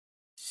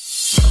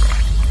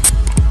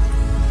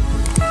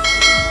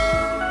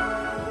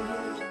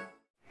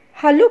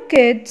Hello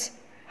kids,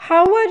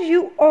 how are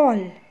you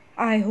all?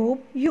 I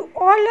hope you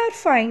all are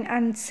fine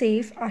and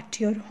safe at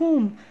your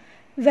home.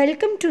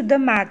 Welcome to the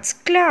maths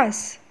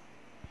class.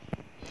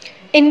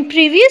 In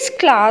previous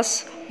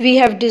class, we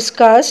have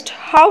discussed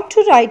how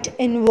to write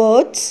in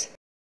words.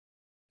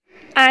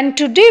 And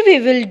today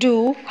we will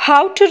do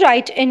how to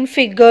write in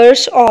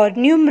figures or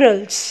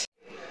numerals.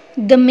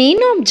 The main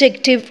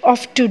objective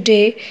of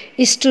today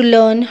is to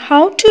learn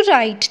how to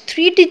write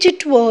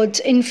 3-digit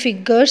words in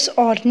figures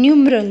or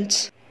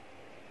numerals.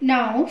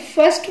 Now,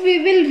 first we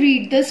will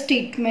read the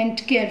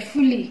statement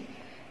carefully.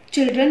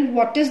 Children,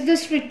 what is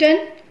this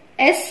written?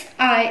 SIXTEEN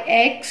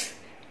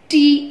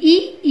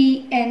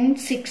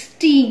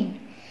 16.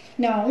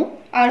 Now,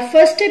 our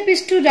first step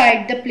is to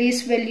write the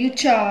place value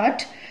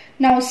chart.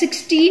 Now,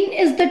 16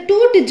 is the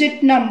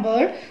 2-digit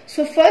number.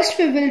 So, first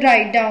we will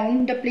write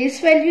down the place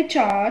value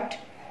chart,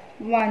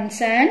 ones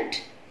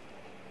and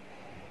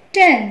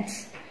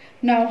tens.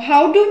 Now,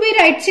 how do we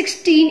write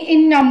 16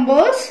 in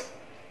numbers?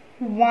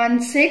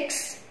 1,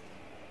 6,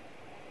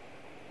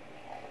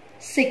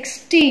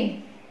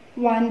 16.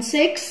 1,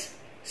 6,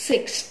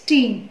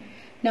 16.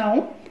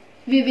 Now,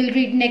 we will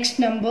read next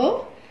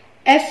number.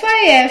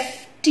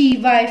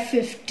 FIFTY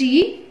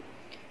 50.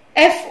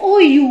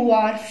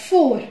 FOUR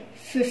 4.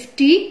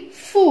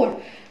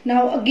 54.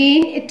 Now,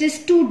 again it is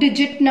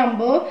 2-digit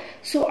number.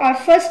 So, our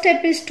first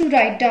step is to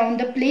write down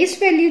the place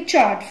value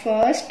chart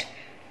first.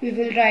 We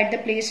will write the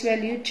place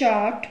value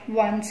chart,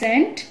 ones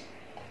and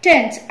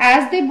tens.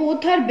 As they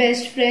both are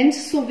best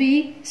friends, so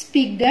we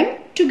speak them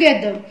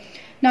together.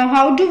 Now,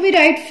 how do we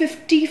write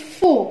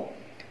 54?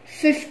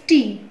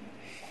 50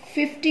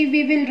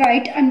 we will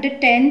write under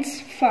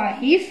tens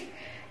 5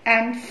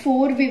 and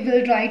 4 we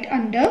will write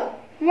under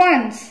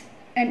ones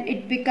and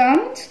it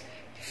becomes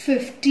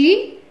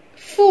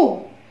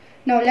 54.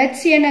 Now,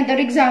 let's see another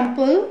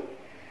example.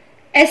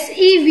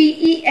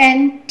 SEVENTY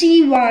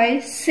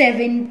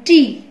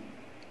 70.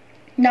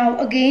 Now,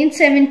 again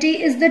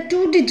 70 is the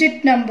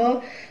 2-digit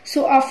number.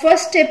 So, our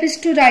first step is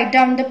to write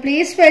down the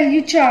place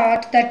value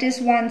chart, that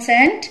is ones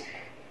and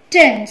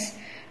tens.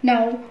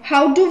 Now,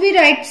 how do we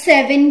write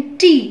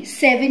 70?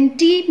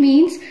 70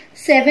 means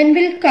 7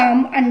 will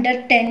come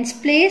under tens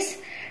place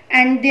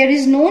and there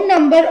is no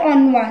number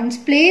on ones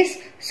place.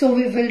 So,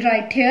 we will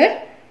write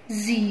here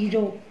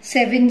 0.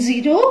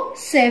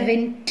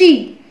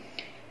 70.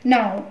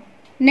 Now,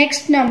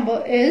 next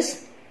number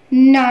is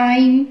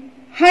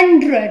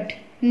 900.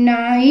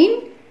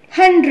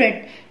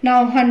 900.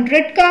 Now,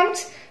 100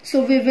 comes.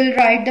 So, we will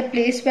write the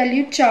place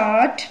value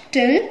chart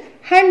till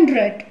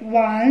 100.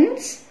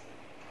 Ones,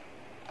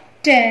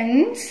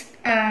 tens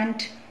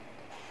and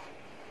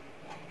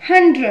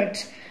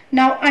hundreds.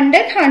 Now, under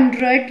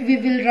 100 we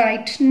will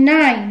write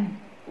 9.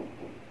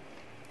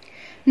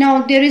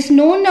 Now, there is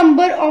no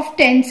number of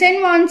tens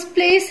and ones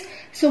place.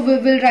 So, we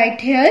will write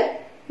here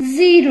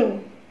 0.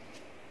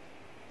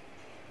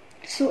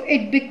 So,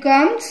 it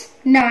becomes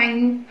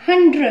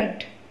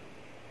 900.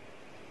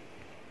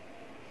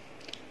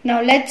 Now,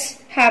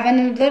 let's have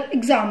another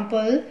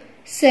example.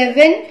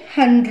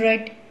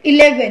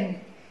 711.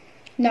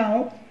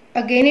 Now,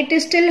 again it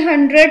is still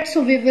 100.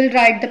 So, we will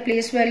write the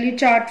place value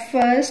chart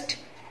first.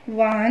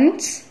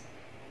 Ones,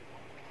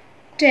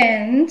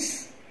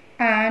 tens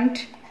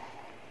and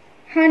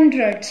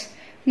hundreds.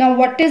 Now,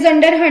 what is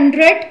under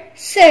 100?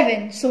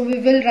 7. So, we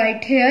will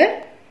write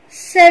here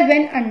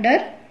 7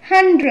 under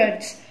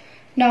hundreds.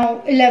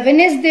 Now, 11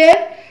 is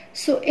there.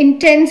 So, in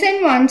tens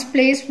and ones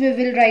place, we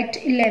will write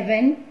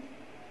 11.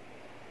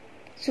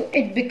 So,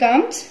 it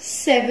becomes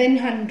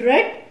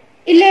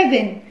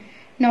 711.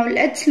 Now,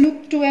 let's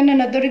look to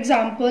another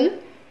example.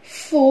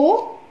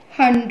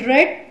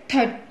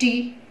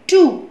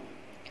 432.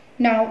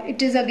 Now,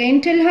 it is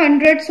again till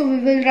 100. So, we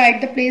will write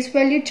the place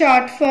value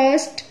chart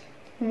first.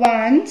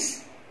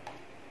 Ones,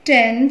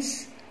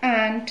 tens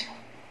and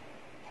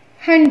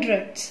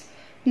hundreds.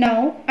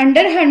 Now,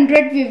 under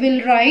 100 we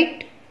will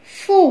write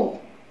 4.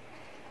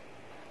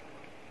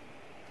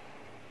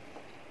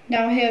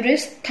 Now, here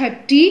is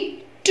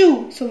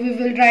 32. So, we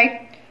will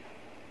write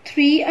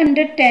 3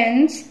 under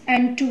tens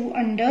and 2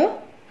 under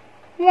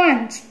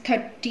ones.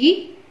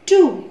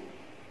 32.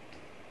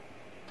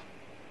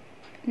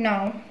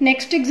 Now,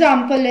 next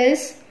example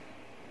is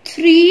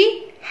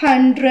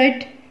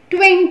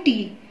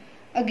 320.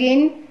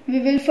 Again, we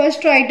will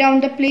first write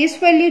down the place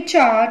value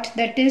chart,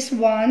 that is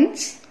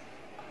ones,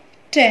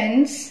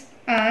 tens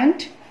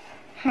and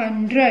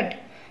 100.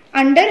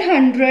 Under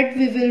 100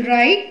 we will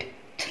write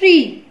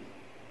 3.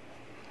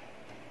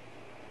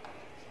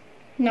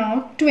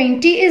 Now,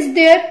 20 is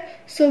there.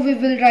 So, we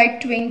will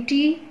write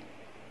 20.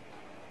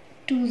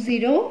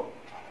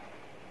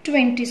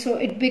 20. So,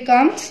 it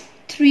becomes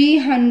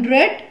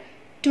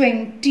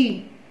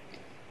 320.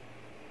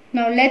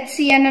 Now, let's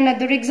see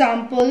another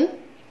example.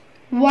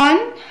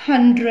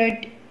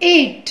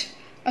 108.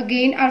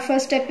 Again, our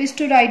first step is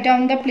to write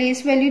down the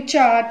place value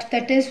chart,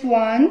 that is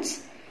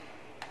ones,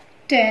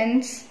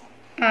 tens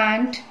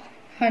and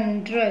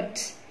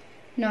hundreds.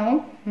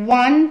 Now,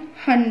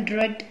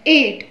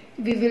 108.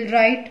 We will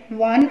write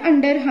 1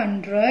 under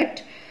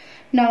 100.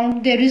 Now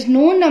there is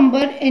no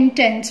number in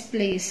tens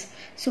place.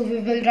 So we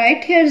will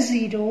write here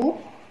 0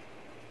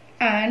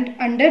 and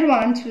under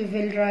ones we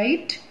will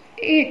write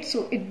 8.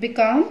 So it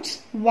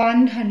becomes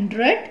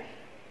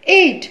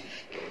 108.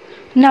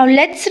 Now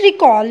let's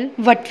recall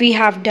what we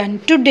have done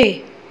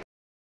today.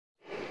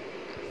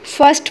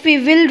 First we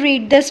will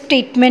read the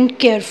statement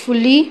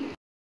carefully.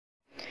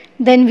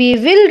 Then we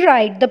will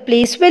write the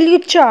place value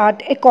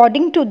chart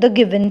according to the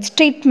given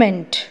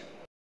statement.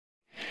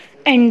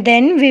 And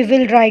then we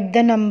will write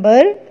the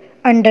number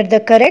under the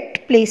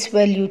correct place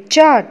value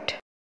chart.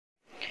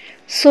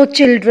 So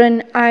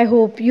children, I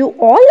hope you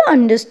all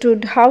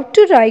understood how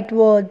to write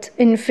words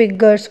in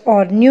figures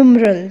or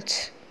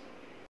numerals.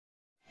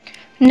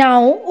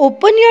 Now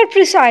open your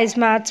precise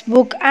maths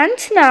book and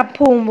snap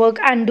homework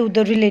and do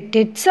the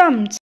related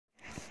sums.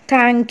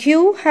 Thank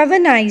you. Have a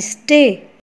nice day.